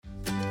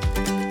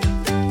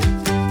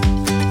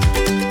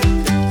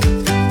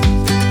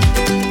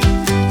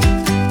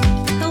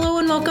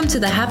to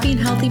the Happy and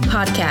Healthy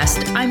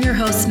podcast. I'm your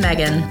host,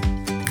 Megan.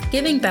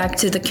 Giving back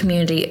to the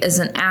community is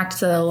an act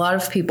that a lot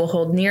of people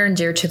hold near and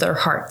dear to their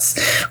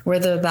hearts,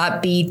 whether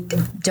that be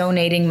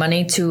donating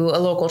money to a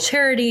local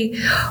charity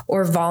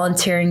or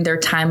volunteering their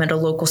time at a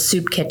local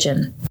soup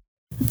kitchen.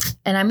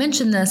 And I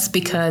mention this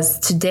because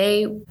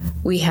today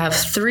we have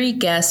 3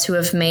 guests who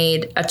have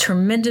made a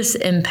tremendous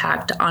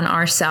impact on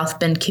our South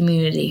Bend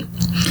community.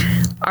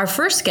 Our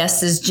first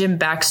guest is Jim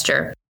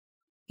Baxter.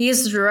 He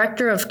is the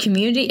Director of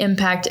Community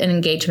Impact and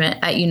Engagement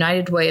at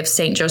United Way of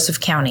St. Joseph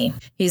County.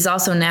 He's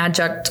also an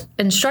adjunct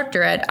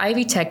instructor at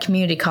Ivy Tech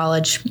Community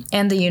College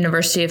and the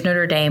University of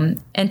Notre Dame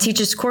and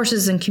teaches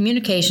courses in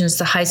communications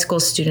to high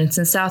school students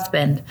in South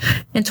Bend.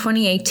 In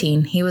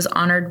 2018, he was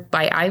honored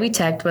by Ivy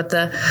Tech with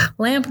the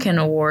Lampkin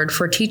Award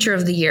for Teacher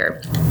of the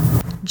Year.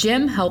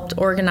 Jim helped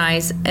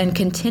organize and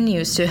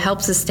continues to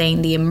help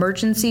sustain the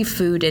Emergency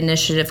Food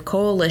Initiative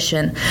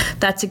Coalition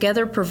that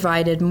together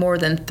provided more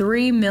than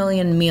 3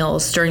 million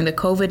meals during the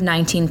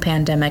COVID-19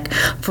 pandemic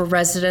for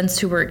residents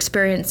who were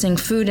experiencing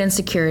food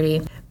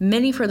insecurity,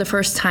 many for the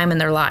first time in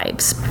their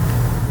lives.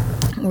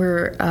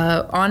 We're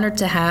honored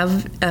to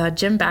have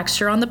Jim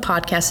Baxter on the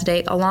podcast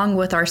today, along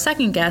with our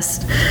second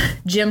guest,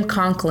 Jim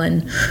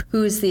Conklin,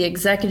 who is the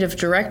Executive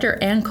Director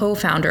and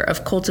co-founder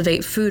of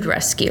Cultivate Food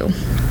Rescue.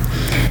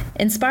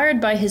 Inspired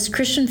by his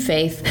Christian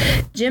faith,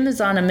 Jim is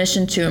on a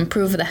mission to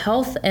improve the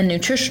health and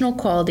nutritional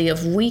quality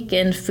of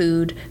weekend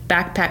food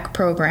backpack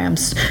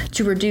programs,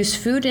 to reduce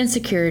food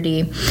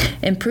insecurity,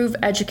 improve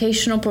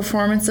educational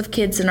performance of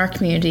kids in our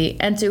community,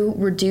 and to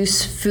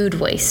reduce food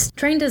waste.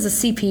 Trained as a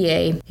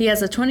CPA, he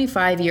has a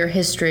 25-year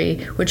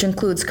history, which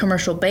includes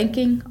commercial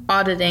banking,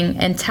 auditing,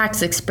 and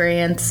tax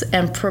experience,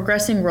 and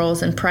progressing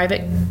roles in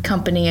private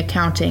company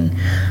accounting.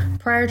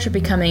 Prior to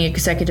becoming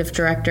executive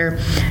director,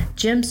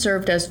 Jim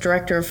served as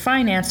director of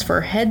finance for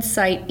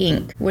Headsight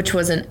Inc., which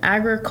was an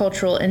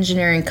agricultural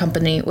engineering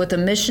company with a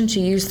mission to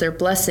use their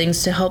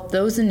blessings to help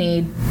those in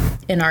need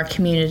in our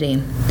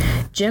community.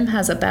 Jim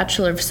has a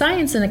Bachelor of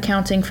Science in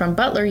Accounting from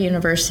Butler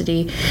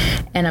University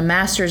and a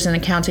Master's in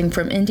Accounting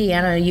from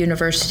Indiana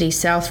University,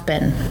 South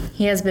Bend.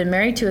 He has been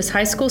married to his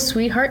high school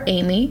sweetheart,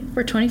 Amy,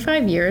 for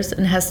 25 years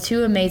and has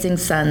 2 amazing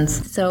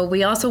sons. So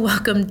we also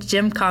welcome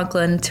Jim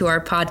Conklin to our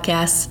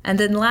podcast. And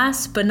then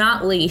last but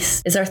not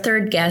least is our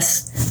third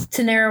guest,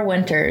 Tanera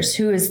Winters,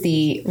 who is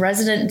the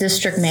Resident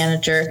District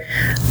Manager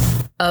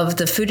of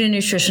the Food and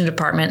Nutrition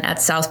Department at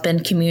South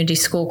Bend Community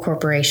School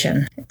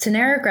Corporation.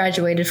 Tanera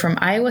graduated from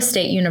Iowa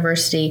State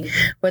University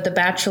with a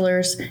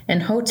bachelor's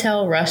in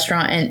hotel,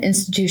 restaurant, and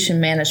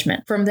institution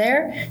management. From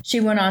there, she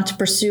went on to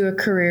pursue a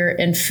career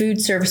in food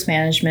service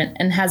management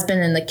and has been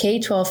in the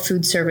K12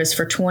 food service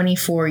for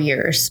 24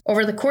 years.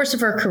 Over the course of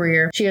her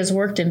career, she has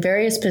worked in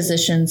various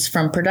positions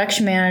from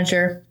production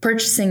manager,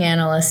 purchasing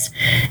analyst,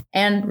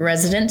 and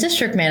resident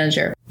district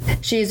manager.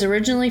 She is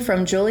originally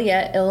from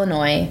Joliet,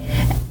 Illinois,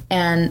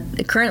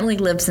 and currently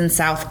lives in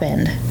South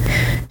Bend.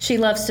 She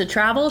loves to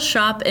travel,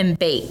 shop, and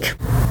bake.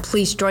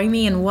 Please join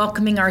me in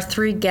welcoming our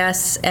 3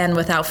 guests, and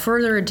without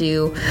further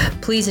ado,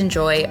 please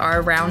enjoy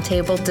our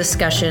roundtable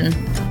discussion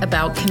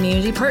about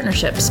community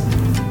partnerships.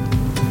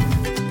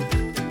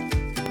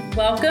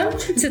 Welcome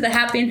to the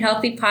Happy and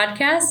Healthy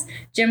podcast,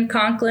 Jim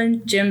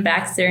Conklin, Jim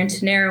Baxter, and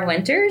Tanera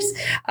Winters.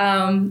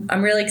 I'm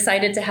really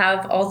excited to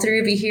have all 3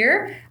 of you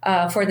here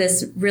for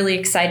this really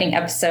exciting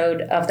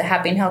episode of the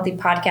Happy and Healthy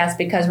podcast,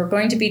 because we're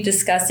going to be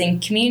discussing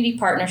community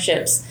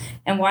partnerships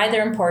and why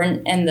they're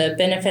important and the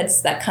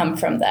benefits that come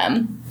from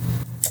them.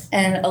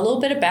 And a little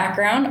bit of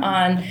background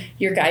on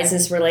your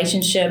guys'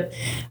 relationship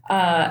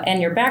and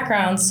your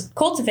backgrounds.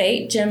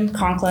 Cultivate, Jim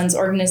Conklin's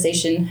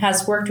organization,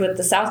 has worked with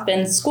the South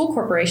Bend School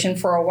Corporation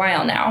for a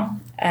while now.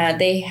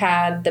 They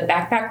had the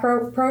backpack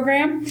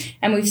program,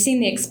 and we've seen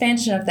the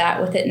expansion of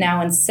that with it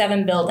now in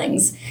 7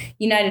 buildings.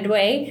 United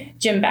Way,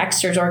 Jim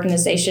Baxter's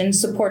organization,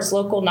 supports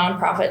local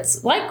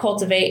nonprofits like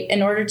Cultivate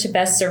in order to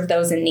best serve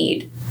those in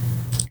need.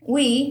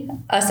 We,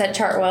 us at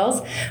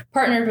Chartwells,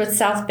 partnered with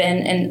South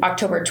Bend in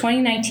October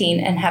 2019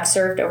 and have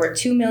served over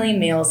 2 million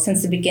meals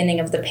since the beginning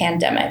of the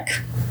pandemic.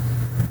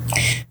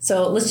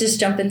 So let's just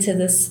jump into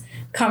this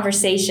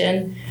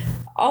conversation.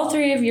 All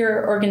 3 of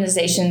your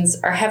organizations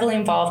are heavily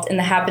involved in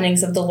the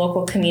happenings of the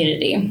local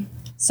community.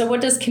 So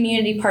what does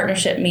community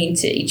partnership mean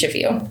to each of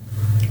you?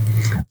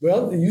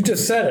 Well, you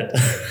just said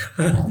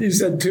it. You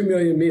said 2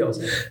 million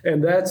meals,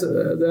 and that's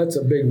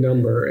a big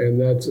number, and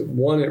that's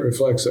one. It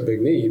reflects a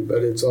big need,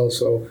 but it's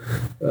also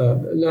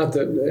not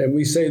that. And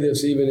we say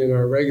this even in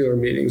our regular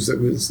meetings. It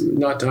was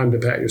not time to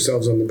pat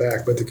yourselves on the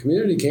back, but the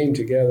community came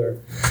together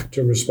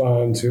to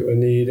respond to a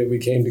need, and we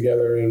came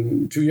together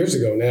 2 years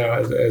ago now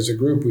as a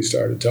group. We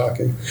started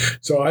talking.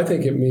 So I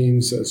think it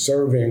means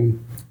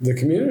serving the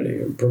community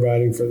and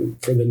providing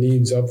for the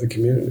needs of the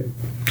community.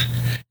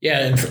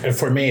 Yeah, and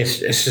for me, it's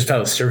just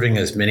about serving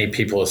as many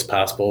people as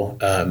possible.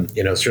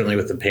 Certainly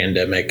with the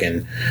pandemic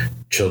and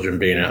children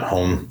being at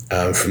home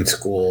from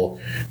school,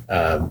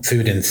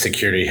 food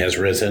insecurity has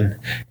risen.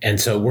 And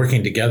so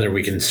working together,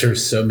 we can serve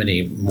so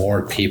many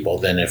more people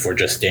than if we're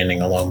just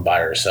standing alone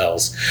by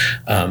ourselves.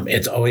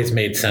 It's always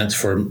made sense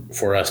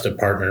for us to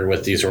partner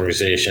with these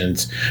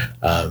organizations,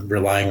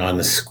 relying on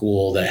the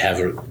school that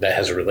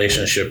has a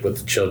relationship with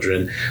the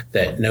children,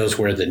 that knows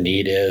where the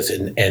need is,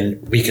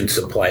 and we can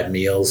supply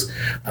meals,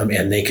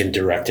 and they can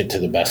direct it to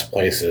the best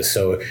places.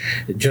 So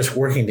just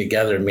working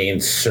together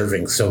means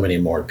serving so many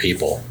more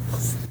people.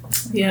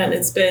 Yeah, and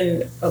it's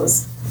been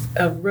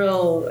a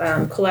real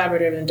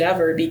collaborative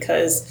endeavor,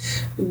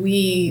 because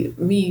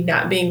me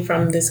not being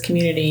from this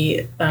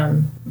community,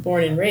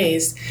 born and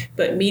raised,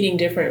 but meeting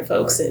different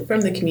folks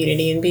from the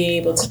community and being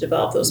able to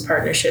develop those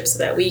partnerships so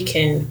that we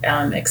can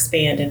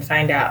expand and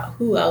find out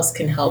who else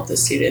can help the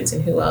students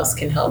and who else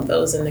can help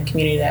those in the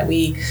community that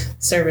we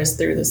service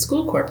through the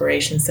school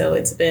corporation. So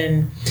it's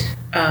been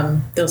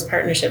those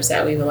partnerships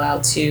that we've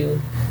allowed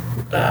to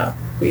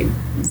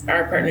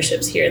our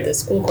partnerships here at the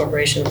school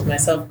corporation with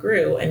myself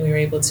grew, and we were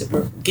able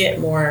to get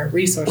more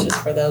resources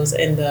for those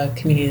in the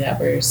community that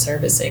we're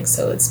servicing.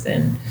 So it's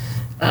been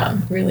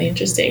really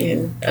interesting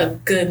and a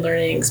good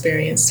learning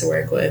experience to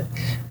work with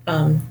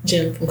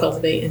Jim from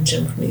Cultivate and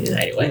Jim from the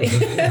United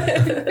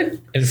Way.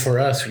 And for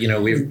us,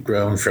 we've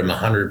grown from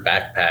 100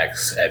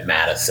 backpacks at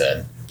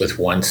Madison with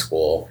one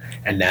school,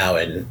 and now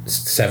in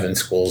 7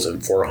 schools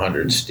and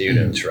 400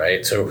 students,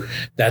 right? So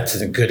that's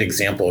a good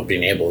example of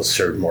being able to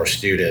serve more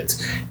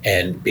students,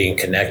 and being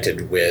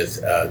connected with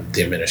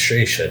the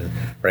administration,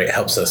 right,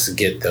 helps us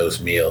get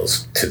those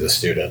meals to the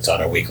students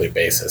on a weekly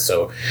basis.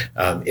 So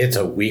it's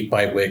a week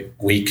by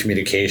week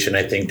communication.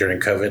 I think during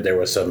COVID, there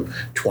was some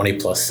 20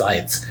 plus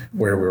sites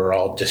where we were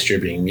all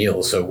distributing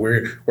meals. So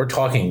we're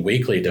talking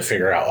weekly to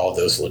figure out all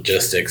those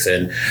logistics,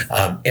 and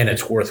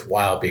it's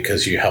worthwhile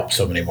because you help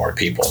so many more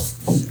people.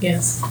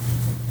 Yes.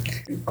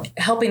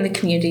 Helping the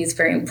community is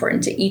very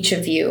important to each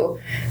of you.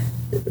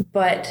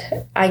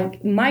 But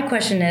my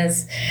question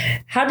is,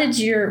 how did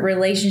your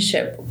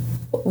relationship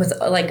with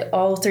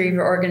all 3 of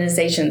your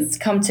organizations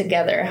come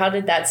together? How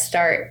did that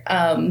start?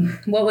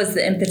 What was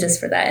the impetus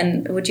for that?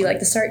 And would you like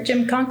to start,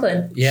 Jim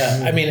Conklin?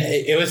 Yeah, I mean,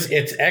 it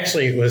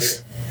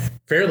was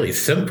fairly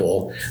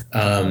simple.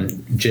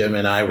 Jim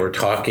and I were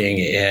talking,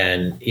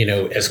 and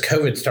as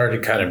COVID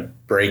started kind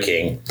of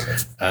breaking,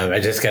 I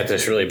just got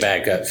this really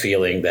bad gut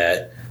feeling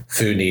that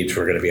food needs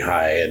were going to be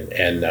high,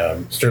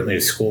 and certainly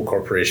the school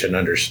corporation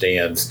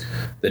understands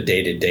the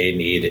day-to-day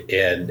need,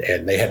 and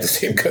they had the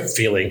same gut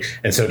feeling,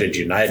 and so did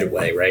United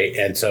Way, right?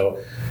 And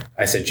so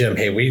I said, Jim,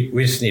 hey, we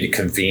just need to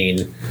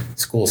convene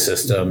school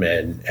system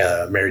and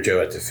Mary Jo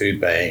at the food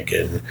bank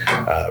and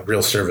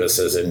Real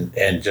Services,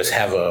 and just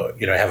have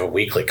a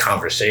weekly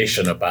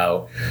conversation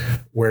about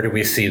where do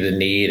we see the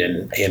need,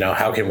 and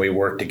how can we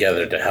work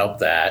together to help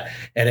that.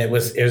 And it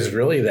was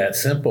really that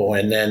simple.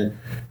 And then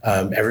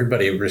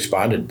everybody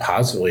responded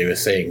positively with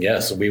saying,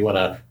 yes, we want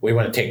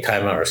to take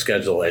time out of our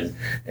schedule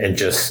and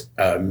just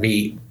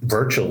meet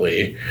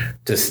virtually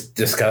to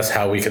discuss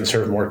how we can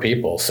serve more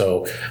people.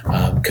 So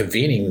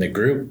convening the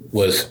group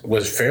was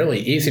fairly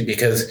easy,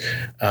 because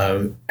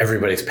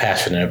everybody's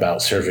passionate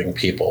about serving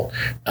people,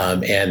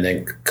 and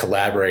then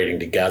collaborating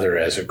together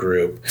as a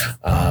group.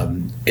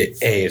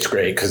 It's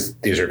great because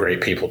these are great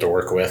people to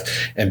work with,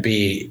 and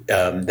B,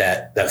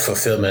 that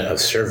fulfillment of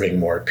serving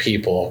more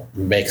people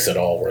makes it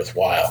all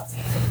worthwhile.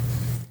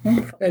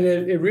 And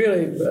it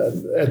really,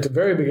 at the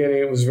very beginning,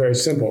 it was very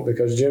simple,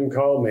 because Jim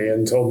called me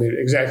and told me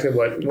exactly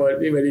what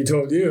he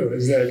told you,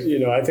 is that,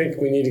 I think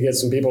we need to get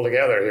some people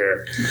together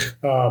here.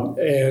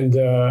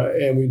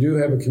 And we do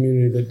have a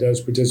community that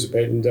does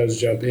participate and does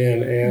jump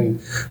in. And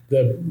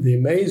the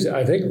amazing,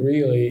 I think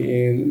really,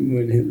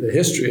 when the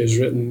history is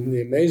written,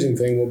 the amazing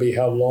thing will be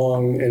how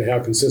long and how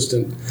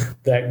consistent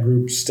that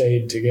group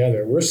stayed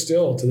together. We're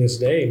still, to this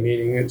day,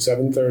 meeting at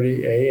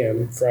 7:30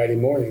 a.m. Friday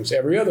mornings,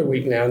 every other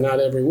week now, not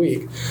every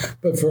week.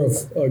 But for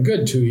a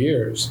good 2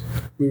 years,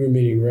 we were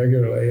meeting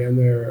regularly, and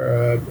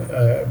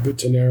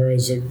Tanera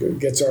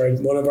gets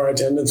one of our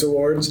attendance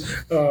awards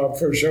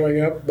for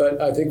showing up. But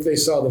I think they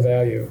saw the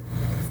value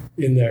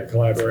in that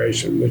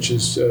collaboration, which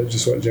is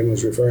just what Jim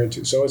was referring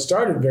to. So it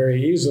started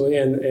very easily,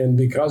 and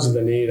because of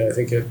the need, I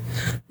think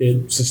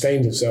it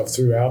sustained itself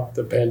throughout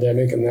the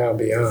pandemic and now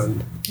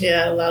beyond.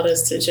 Yeah, it allowed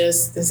us to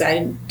because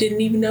I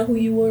didn't even know who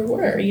you were,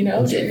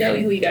 didn't know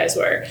who you guys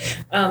were.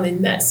 And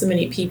met so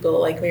many people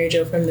like Mary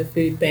Jo from the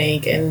food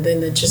bank, and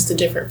then the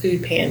different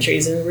food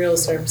pantries and Real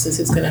Services,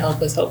 who's going to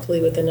help us hopefully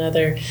with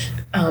another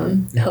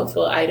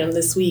helpful item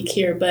this week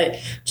here. But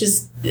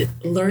just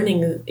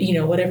learning,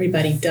 what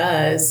everybody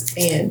does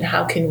and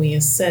how can we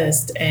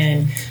assist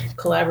and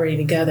collaborate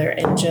together,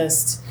 and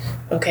just,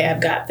 okay,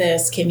 I've got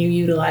this, can you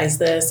utilize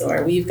this?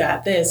 Or we've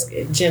got this,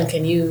 Jim,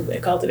 can you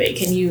cultivate?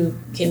 Can you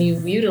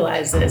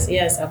utilize this?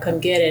 Yes, I'll come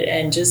get it.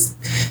 And just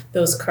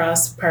those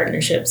cross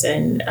partnerships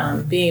and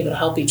being able to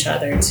help each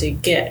other to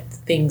get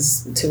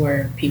things to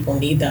where people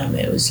need them.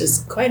 It was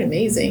just quite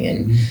amazing.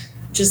 And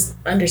just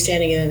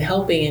understanding it and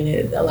helping, and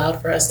it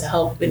allowed for us to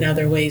help in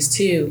other ways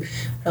too.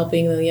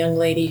 Helping the young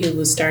lady who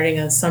was starting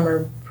a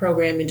summer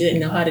program and didn't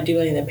know how to do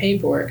any of the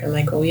paperwork. I'm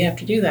like, well, you have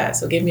to do that.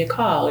 So give me a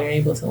call. You're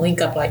able to link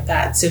up like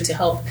that. So to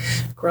help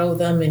grow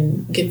them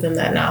and give them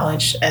that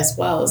knowledge as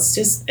well.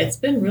 It's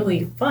been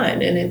really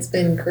fun and it's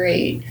been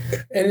great.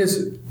 And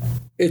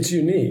it's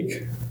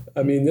unique.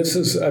 I mean,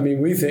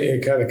 we think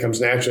it kind of comes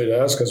naturally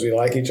to us because we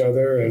like each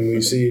other and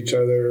we see each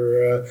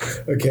other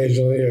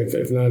occasionally,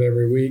 if not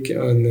every week,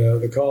 on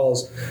the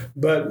calls.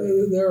 But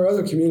there are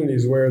other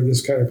communities where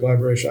this kind of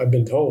collaboration, I've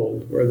been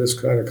told, where this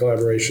kind of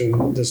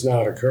collaboration does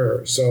not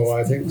occur. So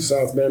I think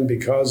South Bend,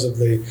 because of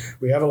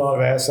we have a lot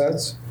of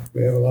assets.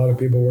 We have a lot of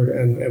people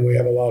working, and we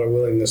have a lot of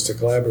willingness to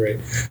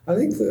collaborate. I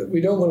think that we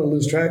don't want to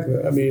lose track of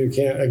it. I mean,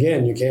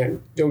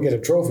 don't get a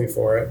trophy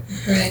for it,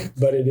 right?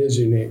 But it is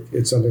unique.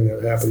 It's something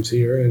that happens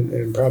here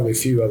and probably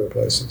few other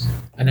places.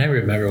 And I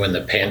remember when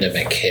the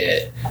pandemic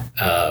hit,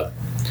 I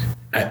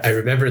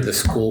remember the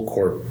school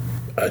corp,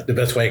 the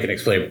best way I can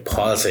explain,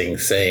 pausing,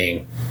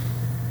 saying,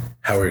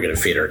 how are we going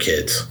to feed our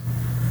kids?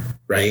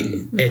 Right.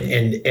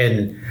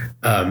 And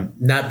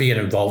not being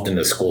involved in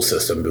the school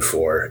system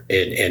before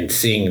and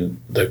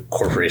seeing the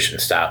corporation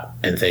stop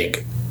and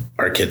think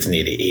our kids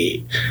need to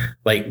eat.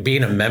 Like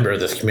being a member of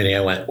this community,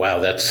 I went, wow,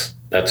 that's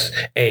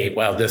A,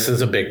 wow, this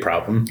is a big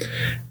problem.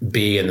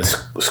 B, and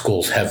the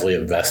school's heavily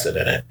invested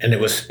in it. And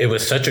it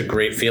was such a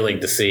great feeling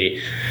to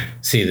see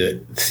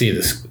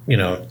this,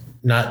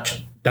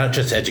 not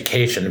just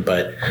education,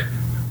 but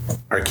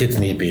our kids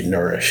need to be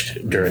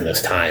nourished during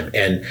this time.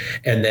 And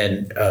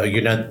then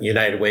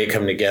United Way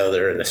coming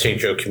together and the St.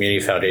 Joe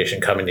Community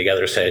Foundation coming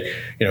together said,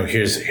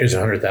 here's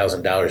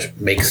 $100,000,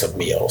 make some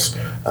meals.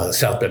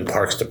 South Bend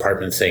Parks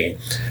Department saying,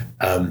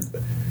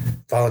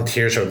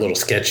 volunteers are a little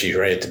sketchy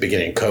right at the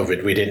beginning of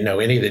COVID. We didn't know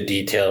any of the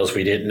details.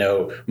 We didn't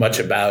know much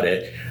about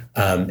it.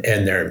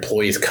 And their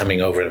employees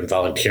coming over and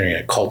volunteering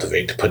at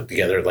Cultivate to put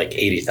together like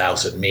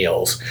 80,000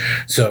 meals.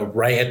 So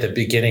right at the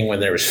beginning, when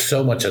there was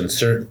so much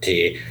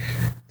uncertainty,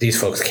 these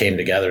folks came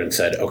together and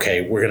said,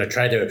 okay, we're going to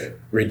try to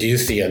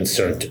reduce the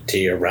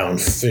uncertainty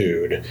around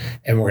food,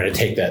 and we're going to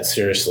take that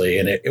seriously.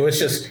 And it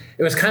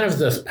was kind of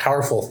this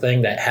powerful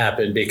thing that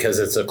happened because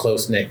it's a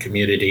close-knit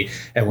community,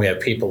 and we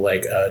have people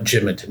like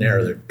Jim and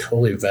Tanera that are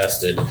totally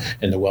vested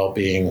in the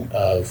well-being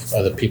of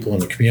the people in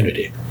the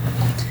community.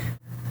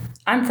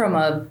 I'm from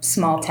a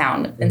small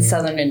town in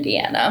southern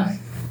Indiana.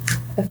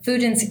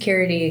 Food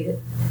insecurity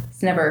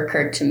has never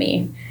occurred to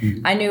me.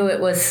 Mm-hmm. I knew it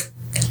was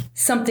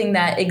something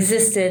that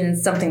existed and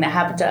something that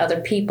happened to other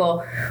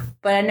people,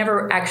 but I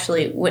never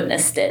actually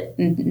witnessed it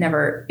and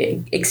never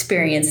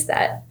experienced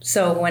that.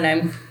 So when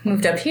I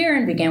moved up here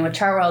and began with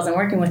Chartwells and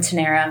working with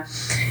Tanera,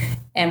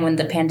 and when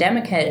the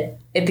pandemic hit,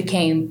 it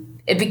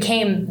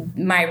became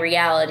my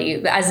reality,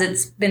 as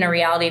it's been a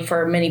reality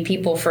for many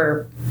people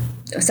for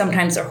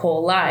sometimes their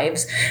whole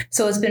lives.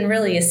 So it's been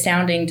really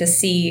astounding to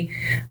see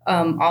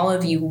all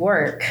of you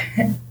work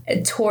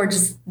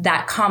towards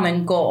that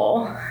common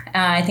goal.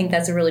 I think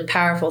that's a really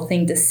powerful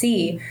thing to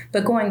see.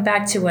 But going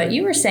back to what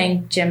you were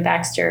saying, Jim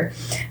Baxter,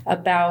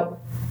 about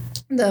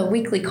the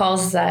weekly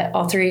calls that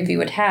all three of you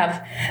would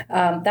have,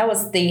 that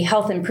was the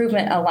Health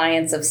Improvement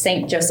Alliance of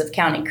St. Joseph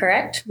County,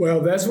 correct? Well,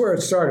 that's where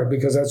it started,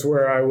 because that's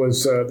where I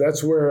was,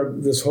 that's where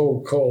this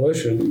whole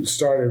coalition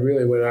started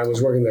really when I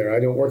was working there. I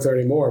don't work there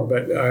anymore,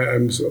 but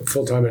I'm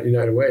full-time at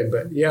United Way.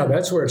 But yeah,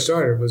 that's where it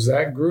started, was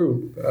that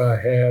group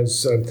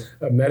has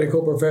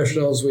medical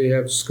professionals, we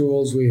have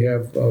schools, we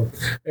have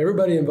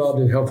everybody involved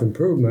in health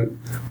improvement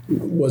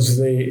was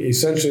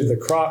essentially the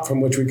crop from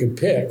which we could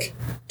pick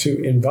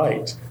to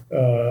invite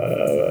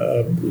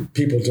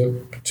people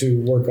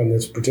to work on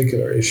this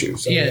particular issue.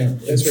 So yeah,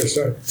 that's where it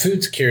started.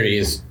 Food security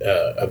is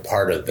a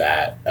part of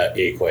that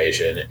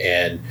equation,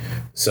 and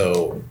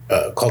so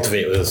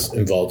Cultivate was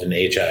involved in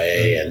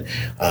HIA,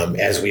 and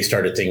as we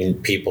started thinking,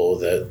 people,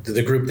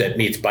 the group that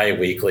meets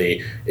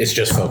bi-weekly is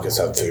just focused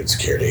on food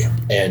security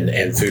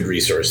and food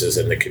resources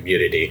in the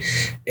community,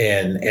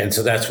 and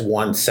so that's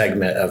one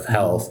segment of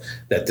health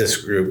that this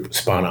group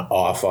spun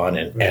off on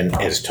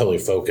and is totally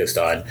focused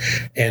on,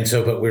 and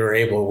so but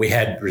we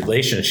had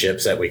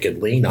relationships that we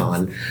could lean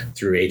on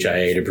through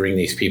HIA to bring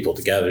these people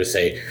together,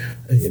 say,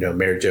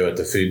 Mayor Joe at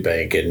the food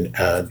bank and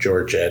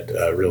George at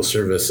Real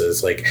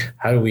Services, like,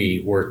 how do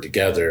we work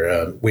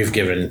together? We've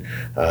given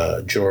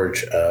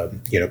George,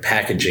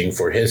 packaging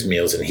for his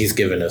meals, and he's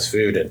given us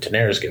food, and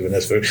Tanera's given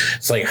us food.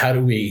 It's like, how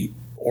do we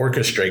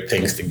orchestrate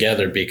things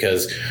together,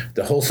 because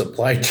the whole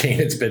supply chain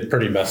has been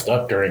pretty messed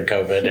up during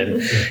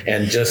COVID,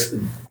 and just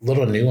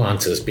little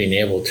nuances, being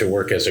able to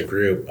work as a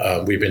group,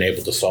 we've been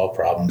able to solve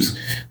problems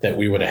that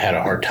we would have had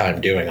a hard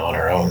time doing on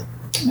our own.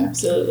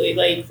 Absolutely.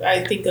 Like,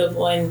 I think of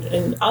one,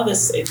 and all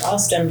this, it all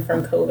stemmed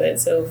from COVID.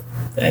 So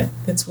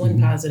that's one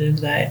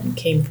positive that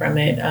came from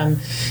it,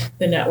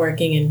 the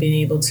networking and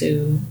being able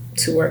to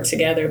work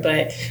together.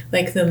 But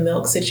like the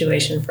milk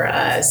situation for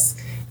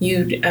us,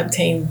 you'd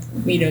obtain,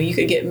 you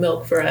could get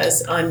milk for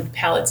us on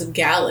pallets of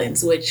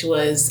gallons, which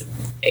was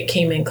it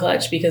came in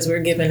clutch because we're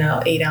giving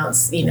out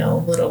 8-ounce,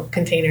 little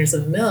containers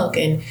of milk.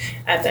 And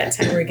at that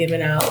time, we're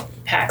giving out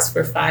packs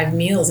for 5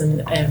 meals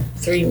and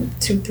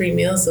 3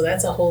 meals. So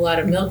that's a whole lot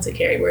of milk to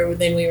carry, where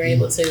then we were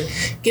able to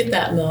get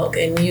that milk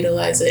and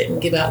utilize it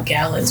and give out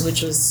gallons,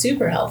 which was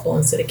super helpful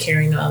instead of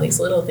carrying all these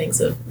little things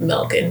of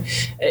milk. And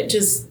it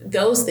just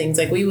those things,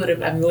 like I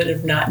would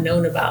have not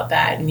known about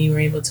that. And you were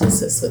able to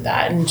assist with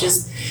that. And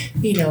just,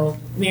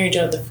 Mary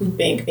Jo at the food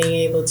bank,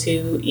 being able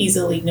to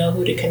easily know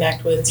who to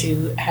connect with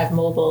to have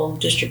mobile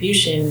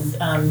distribution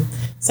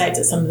sites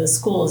at some of the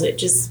schools, it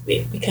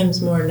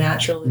becomes more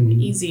natural and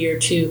easier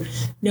to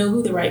know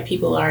who the right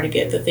people are to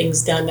get the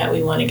things done that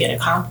we want to get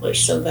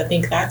accomplished. So I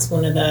think that's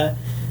one of the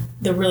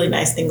really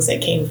nice things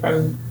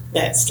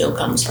that still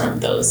comes from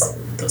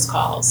those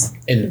calls.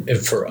 And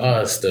for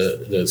us,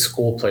 the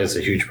school plays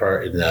a huge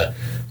part in the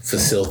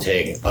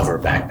facilitating of our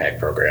backpack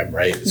program,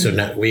 right? So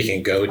now we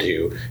can go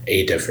to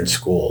 8 different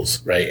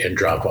schools, right, and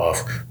drop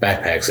off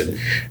backpacks.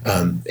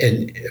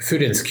 And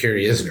food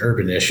insecurity is an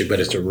urban issue, but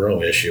it's a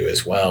rural issue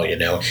as well,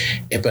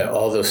 But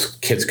all those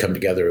kids come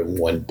together in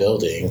one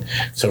building.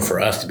 So for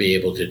us to be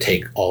able to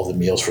take all the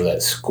meals for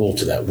that school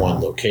to that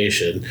one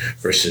location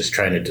versus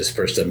trying to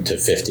disperse them to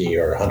 50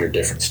 or 100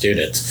 different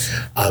students,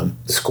 the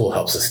school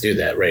helps us do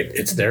that, right?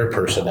 It's their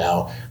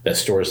personnel that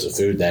stores the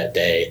food that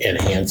day and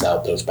hands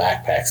out those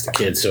backpacks to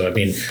kids. So,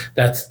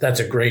 that's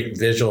a great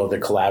visual of the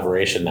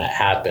collaboration that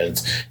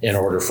happens in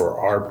order for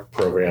our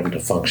program to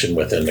function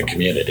within the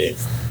community.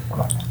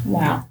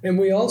 Wow. And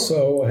we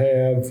also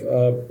have,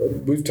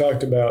 we've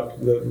talked about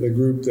the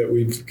group that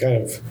we've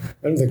I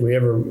don't think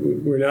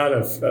we're not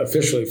an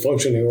officially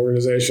functioning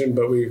organization,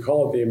 but we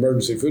call it the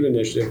Emergency Food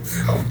Initiative.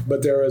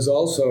 But there is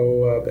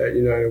also at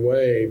United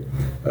Way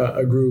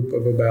a group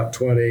of about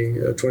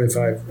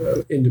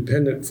 25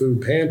 independent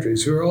food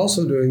pantries who are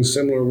also doing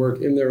similar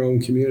work in their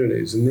own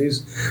communities. And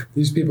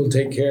these people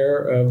take care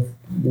of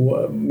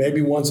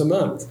maybe once a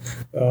month,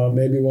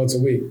 maybe once a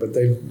week, but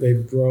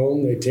they've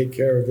grown. They take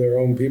care of their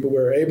own people.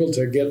 We're able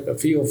to get a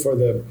feel for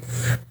the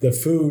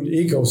food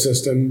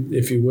ecosystem,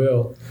 if you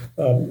will,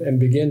 and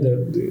begin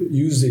to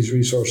use these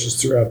resources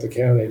throughout the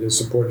county to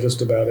support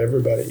just about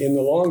everybody. In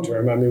the long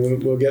term,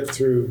 we'll get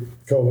through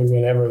COVID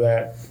whenever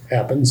that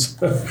happens,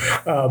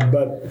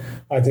 but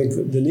I think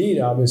the need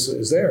obviously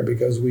is there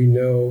because we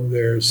know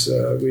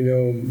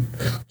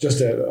just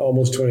that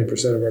almost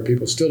 20% of our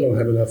people still don't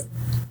have enough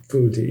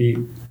food to eat.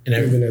 And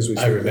even as we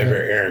I remember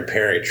Aaron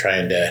Perry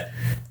trying to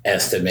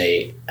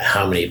estimate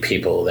how many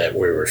people that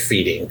we were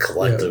feeding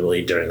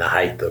collectively during the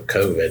height of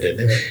COVID.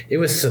 And it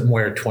was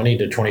somewhere 20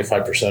 to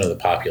 25% of the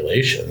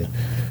population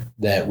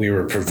that we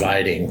were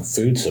providing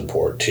food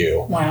support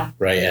to. Wow.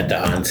 Right at the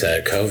onset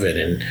of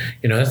COVID. And,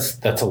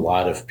 that's a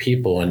lot of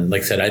people. And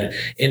like I said,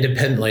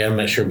 independently, I'm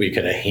not sure we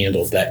could have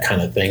handled that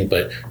kind of thing,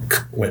 but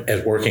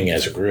as working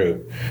as a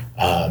group,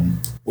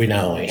 we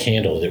not only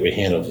handled it, we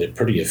handled it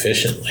pretty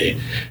efficiently.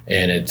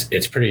 And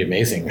it's pretty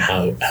amazing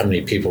how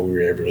many people we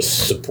were able to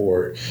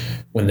support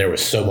when there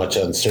was so much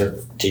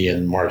uncertainty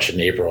in March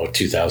and April of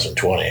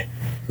 2020.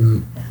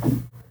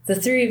 The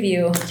three of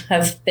you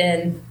have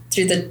been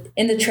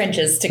in the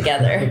trenches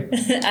together,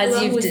 as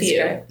Along you've with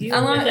described. you.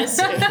 Along with us.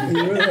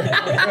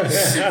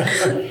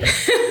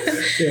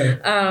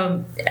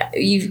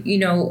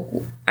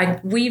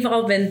 We've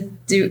all been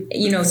through,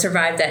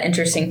 survived that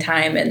interesting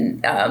time,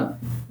 and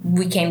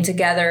we came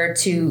together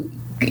to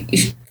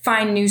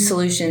find new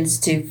solutions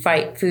to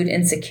fight food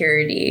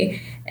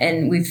insecurity.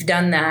 And we've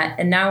done that.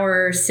 And now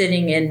we're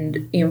sitting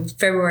in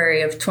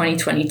February of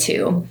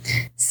 2022.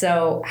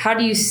 So how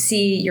do you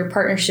see your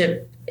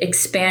partnership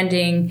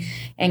expanding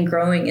and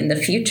growing in the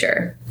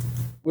future?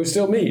 We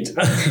still meet.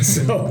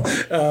 Because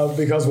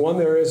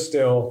there is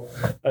still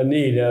a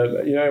need.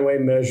 United Way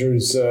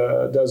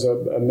does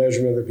a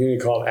measurement of the community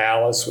called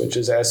ALICE, which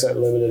is Asset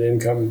Limited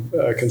Income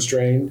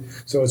Constrained.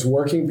 So it's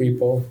working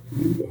people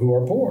who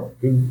are poor,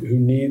 who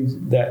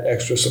need that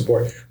extra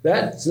support.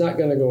 That's not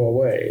going to go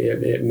away.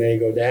 It may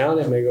go down,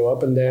 it may go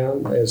up and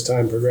down as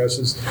time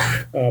progresses.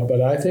 But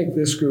I think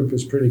this group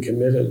is pretty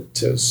committed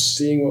to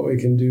seeing what we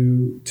can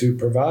do to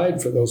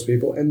provide for those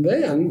people. And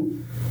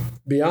then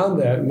beyond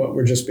that, what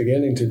we're just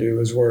beginning to do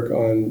is work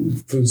on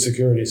food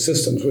security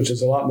systems, which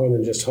is a lot more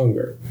than just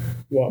hunger.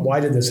 Why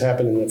did this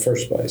happen in the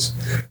first place?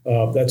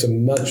 That's a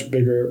much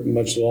bigger,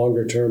 much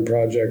longer term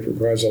project,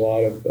 requires a lot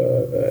of,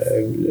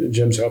 and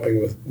Jim's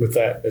helping with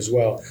that as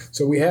well.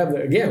 So we have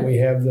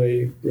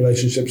the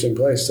relationships in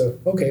place. So,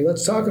 okay,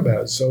 let's talk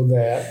about it so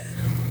that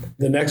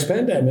the next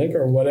pandemic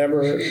or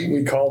whatever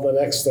we call the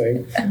next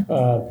thing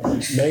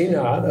may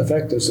not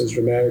affect us as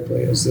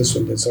dramatically as this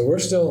one did. So we're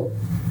still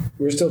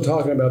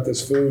talking about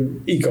this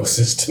food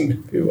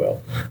ecosystem, if you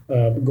will,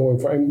 going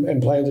forward,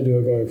 and plan to do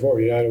it going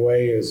forward. United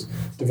Way is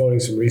devoting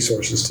some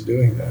resources to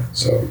doing that.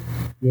 So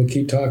we'll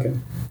keep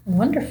talking.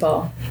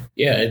 Wonderful.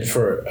 Yeah, and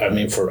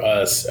for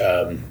us,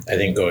 I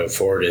think going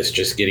forward is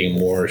just getting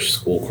more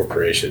school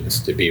corporations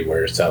to be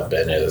where South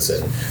Bend is,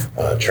 and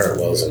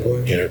Chartwells,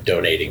 and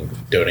donating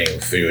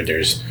food.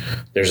 There's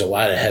there's a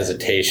lot of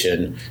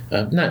hesitation,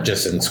 not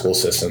just in school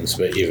systems,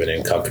 but even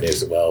in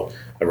companies as well,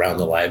 around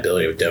the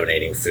liability of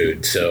donating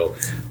food. So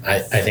I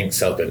think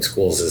South Bend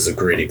Schools is a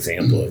great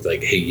example of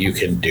like, hey, you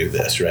can do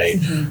this, right?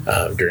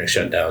 During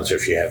shutdowns, or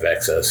if you have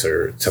excess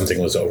or something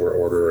was over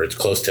order or it's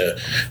close to,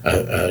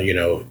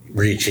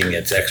 reaching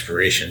its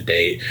expiration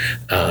date,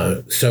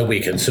 so we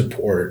can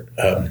support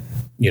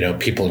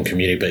people in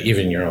community, but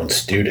even your own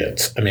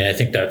students. I mean, I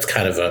think that's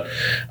kind of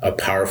a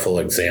powerful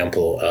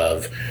example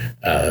of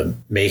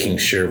making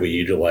sure we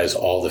utilize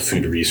all the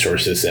food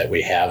resources that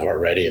we have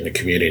already in the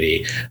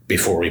community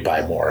before we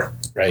buy more,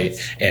 right?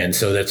 And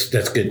so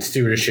that's good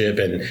stewardship,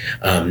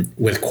 and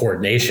with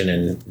coordination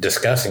and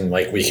discussing,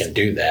 like, we can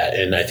do that.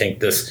 And I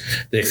think this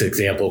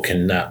example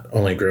can not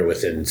only grow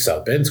within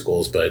South Bend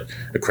schools, but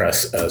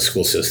across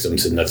school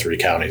systems in the 3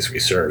 counties we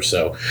serve.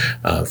 So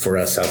for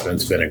us, South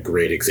Bend's been a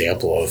great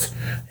example of,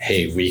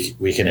 hey,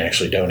 we can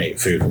actually donate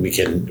food. We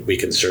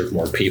can serve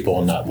more people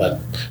and not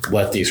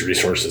let these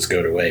resources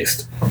go to waste.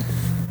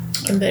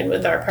 And then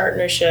with our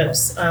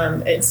partnerships,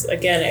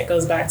 it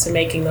goes back to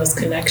making those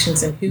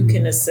connections and who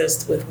can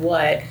assist with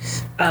what.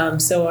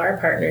 So our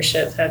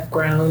partnerships have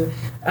grown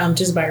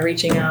just by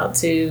reaching out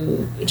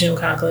to Jim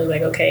Conklin,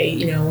 like, okay,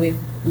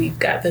 we've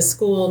got this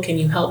school. Can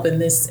you help in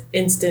this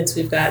instance?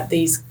 We've got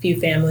these few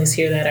families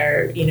here that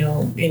are,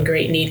 in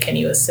great need. Can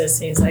you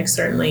assist? And he's like,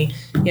 certainly,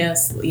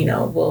 yes.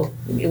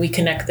 We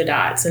connect the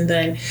dots. And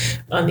then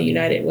on the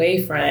United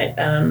Way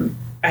front,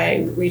 I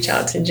reach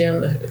out to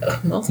Jim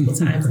multiple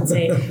times and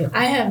say,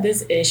 I have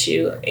this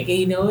issue.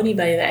 You know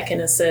anybody that can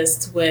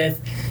assist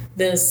with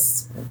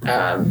this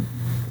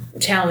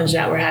challenge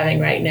that we're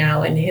having right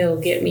now? And he'll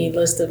get me a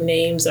list of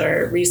names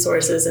or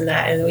resources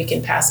and we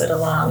can pass it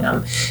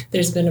along.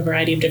 There's been a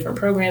variety of different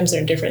programs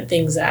or different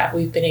things that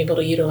we've been able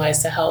to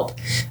utilize to help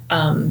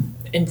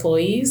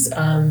employees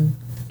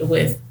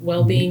with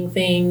well-being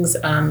things,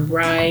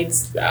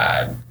 rides,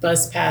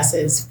 bus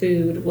passes,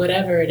 food,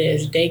 whatever it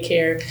is,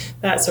 daycare,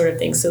 that sort of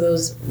thing. So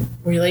those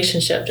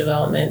relationship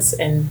developments,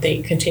 and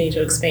they continue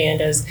to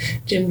expand as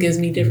Jim gives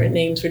me different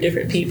names for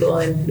different people,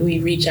 and we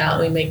reach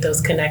out and we make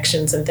those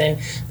connections. And then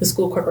the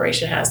school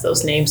corporation has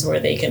those names where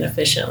they can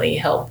efficiently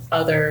help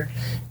other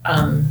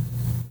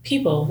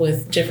people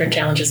with different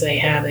challenges they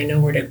have. They know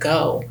where to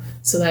go.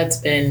 So that's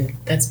been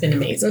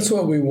amazing. That's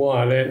what we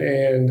want,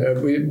 and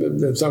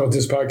that's not what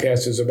this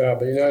podcast is about.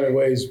 But United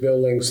Way is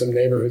building some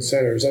neighborhood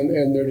centers,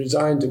 and they're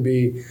designed to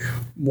be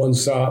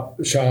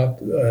one-stop shop,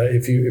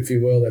 if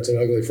you will. That's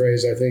an ugly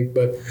phrase, I think,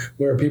 but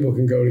where people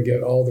can go to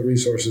get all the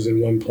resources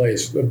in one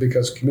place.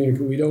 Because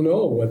we don't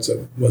know what's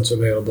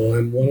available,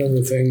 and one of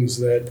the things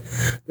that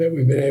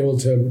we've been able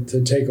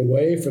to take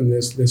away from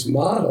this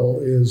model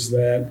is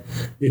that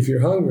if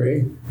you're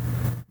hungry,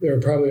 there are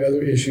probably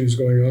other issues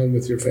going on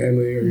with your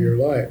family or your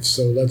life.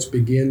 So let's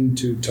begin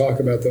to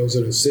talk about those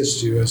that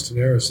assist you, as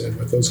Tanera said,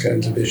 with those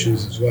kinds of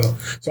issues as well.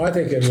 So I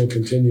think it will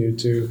continue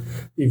to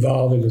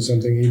evolve into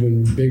something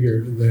even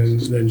bigger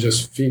than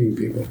just feeding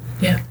people.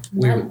 Yeah.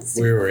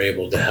 We were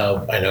able to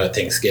help, I know at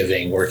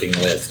Thanksgiving, working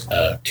with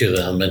 2 of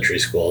the elementary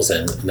schools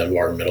and the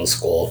Martin Middle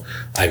School,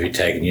 Ivy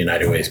Tech and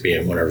United Ways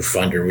being one of our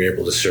funder, we were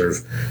able to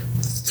serve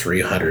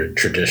 300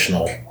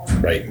 traditional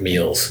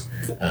meals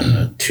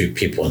to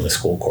people in the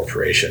school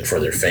corporation for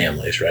their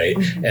families, right?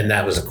 Mm-hmm. And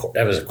that was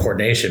a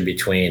coordination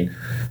between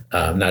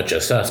not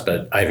just us,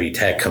 but Ivy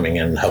Tech coming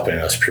in and helping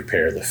us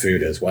prepare the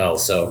food as well.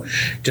 So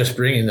just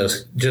bringing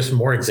just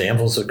more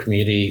examples of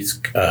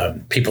communities,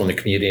 people in the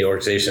community,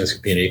 organizations,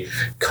 community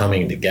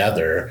coming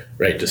together,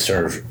 right, to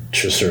serve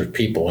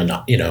people, and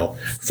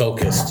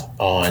focused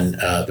on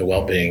the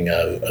well-being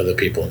of the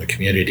people in the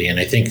community. And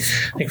I think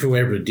if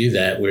we're able to do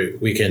that,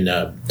 we can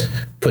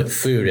put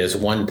food as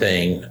one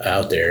thing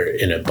out there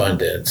in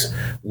abundance.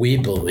 We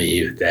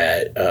believe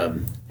that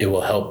it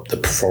will help the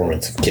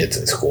performance of kids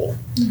in school.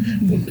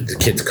 Mm-hmm. The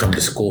kids come to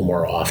school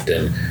more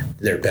often.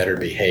 They're better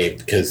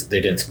behaved because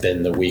they didn't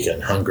spend the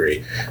weekend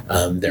hungry.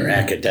 Their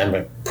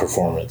academic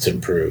performance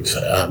improves.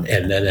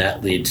 And then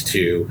that leads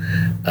to,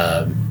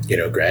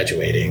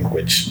 graduating,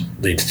 which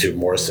leads to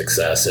more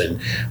success. And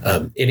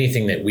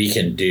anything that we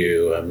can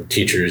do,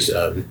 teachers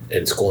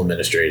and school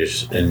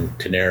administrators in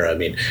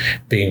Tanera,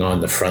 being on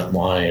the front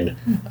line,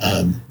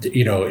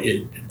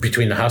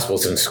 between the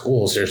hospitals and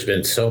schools, there's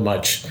been so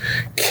much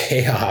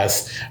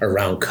chaos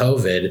around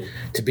COVID.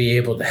 To be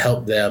able to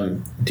help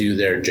them do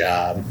their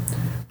job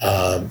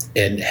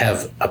and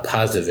have a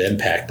positive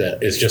impact,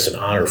 that is just an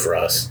honor for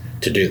us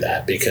to do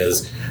that,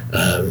 because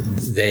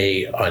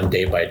they, on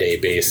day-by-day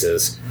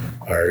basis,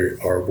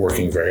 are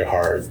working very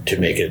hard to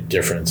make a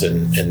difference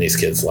in these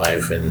kids'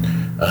 life. And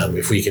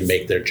if we can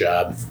make their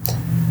job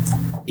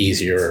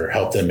easier or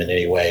help them in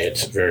any way,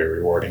 it's a very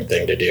rewarding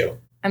thing to do.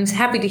 I'm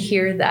happy to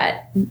hear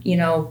that,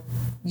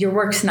 your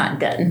work's not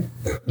done.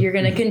 You're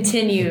going to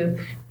continue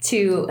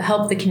to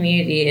help the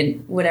community in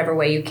whatever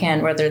way you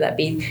can, whether that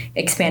be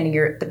expanding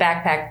the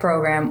backpack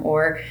program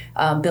or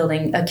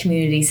building a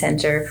community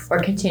center or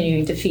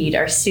continuing to feed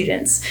our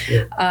students.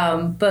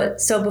 Yeah.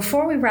 So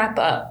before we wrap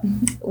up,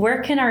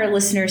 where can our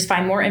listeners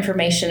find more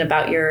information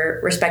about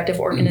your respective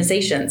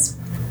organizations?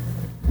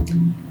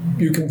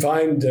 You can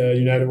find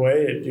United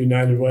Way at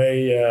United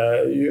Way.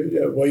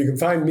 You can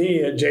find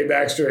me at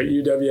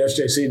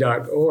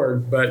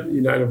jbaxter@uwsjc.org, but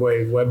United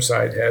Way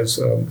website has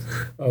a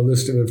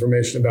list of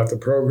information about the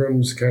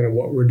programs, kind of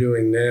what we're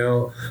doing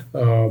now,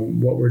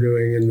 what we're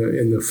doing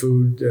in the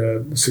food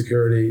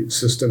security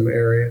system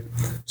area.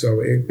 So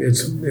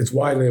it's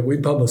widely, we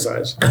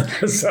publicize,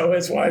 so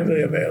it's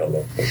widely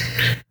available.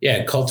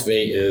 Yeah,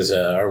 Cultivate is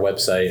our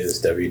website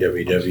is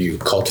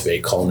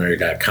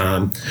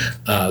www.cultivateculinary.com.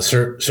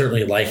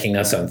 Certainly liking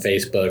us on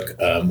Facebook.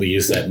 We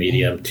use that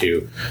medium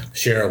to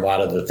share a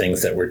lot of the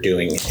things that we're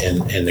doing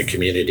in the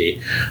community.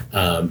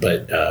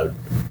 But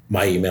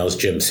my email is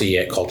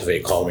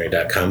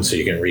jimc@cultivateculinary.com, so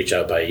you can reach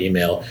out by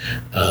email.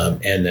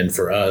 And then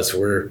for us,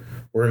 we're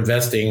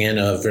investing in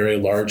a very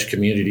large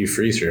community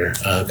freezer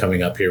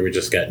coming up here. We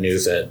just got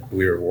news that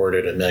we were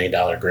awarded $1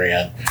 million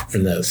grant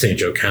from the St.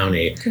 Joe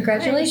County.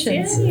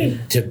 Congratulations.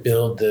 To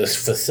build this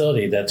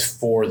facility that's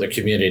for the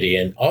community.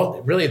 And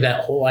really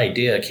that whole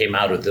idea came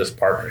out of this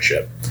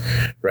partnership,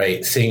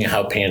 right? Seeing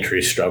how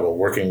pantries struggle,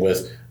 working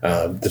with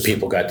the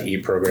People Got to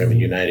Eat program at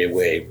United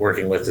Way,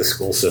 working with the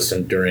school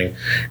system during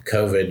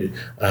COVID.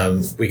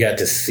 We got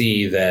to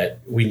see that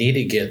we need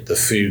to get the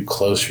food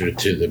closer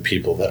to the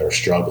people that are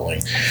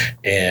struggling.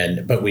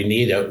 But we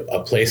need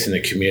a place in the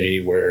community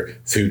where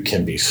food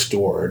can be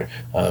stored.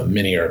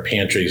 Many of our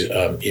pantries,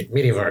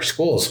 many of our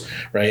schools,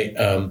 right,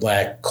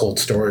 lack cold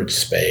storage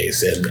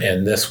space.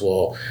 And this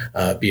will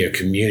be a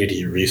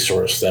community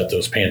resource that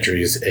those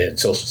pantries and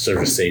social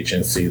service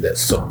agency that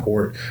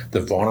support the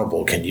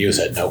vulnerable can use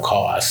at no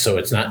cost. So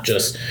it's not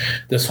just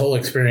this whole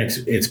experience.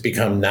 It's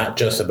become not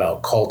just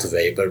about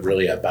Cultivate, but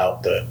really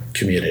about the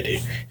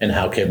community and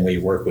how can we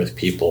work with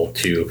people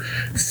to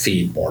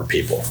feed more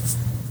people.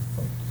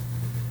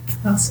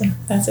 Awesome.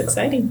 That's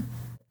exciting.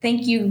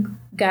 Thank you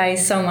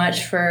guys so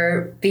much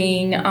for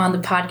being on the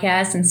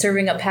podcast and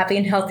serving up Happy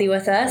and Healthy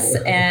with us.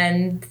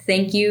 And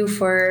thank you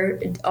for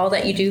all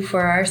that you do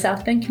for our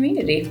South Bend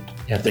community.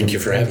 Yeah, thank you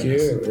for having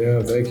us.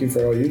 Yeah, thank you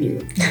for all you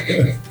do.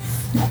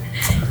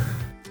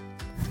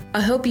 I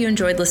hope you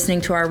enjoyed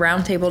listening to our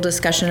roundtable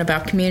discussion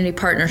about community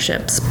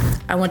partnerships.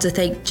 I want to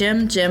thank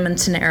Jim, and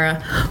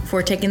Tanera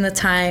for taking the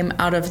time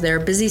out of their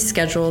busy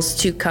schedules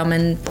to come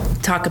and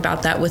talk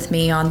about that with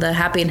me on the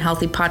Happy and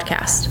Healthy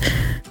podcast.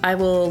 I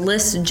will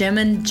list Jim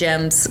and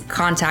Jim's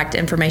contact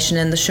information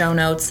in the show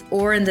notes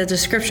or in the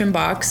description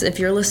box if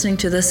you're listening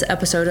to this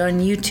episode on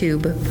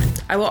YouTube.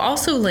 I will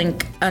also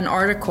link an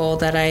article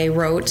that I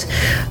wrote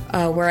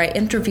where I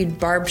interviewed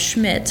Barb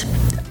Schmidt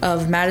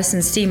of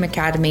Madison STEAM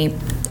Academy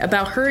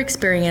about her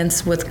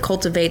experience with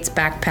Cultivate's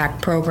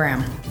backpack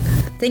program.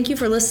 Thank you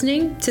for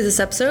listening to this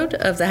episode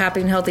of the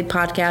Happy and Healthy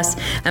podcast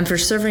and for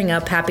serving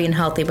up Happy and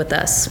Healthy with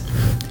us.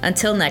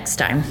 Until next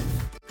time.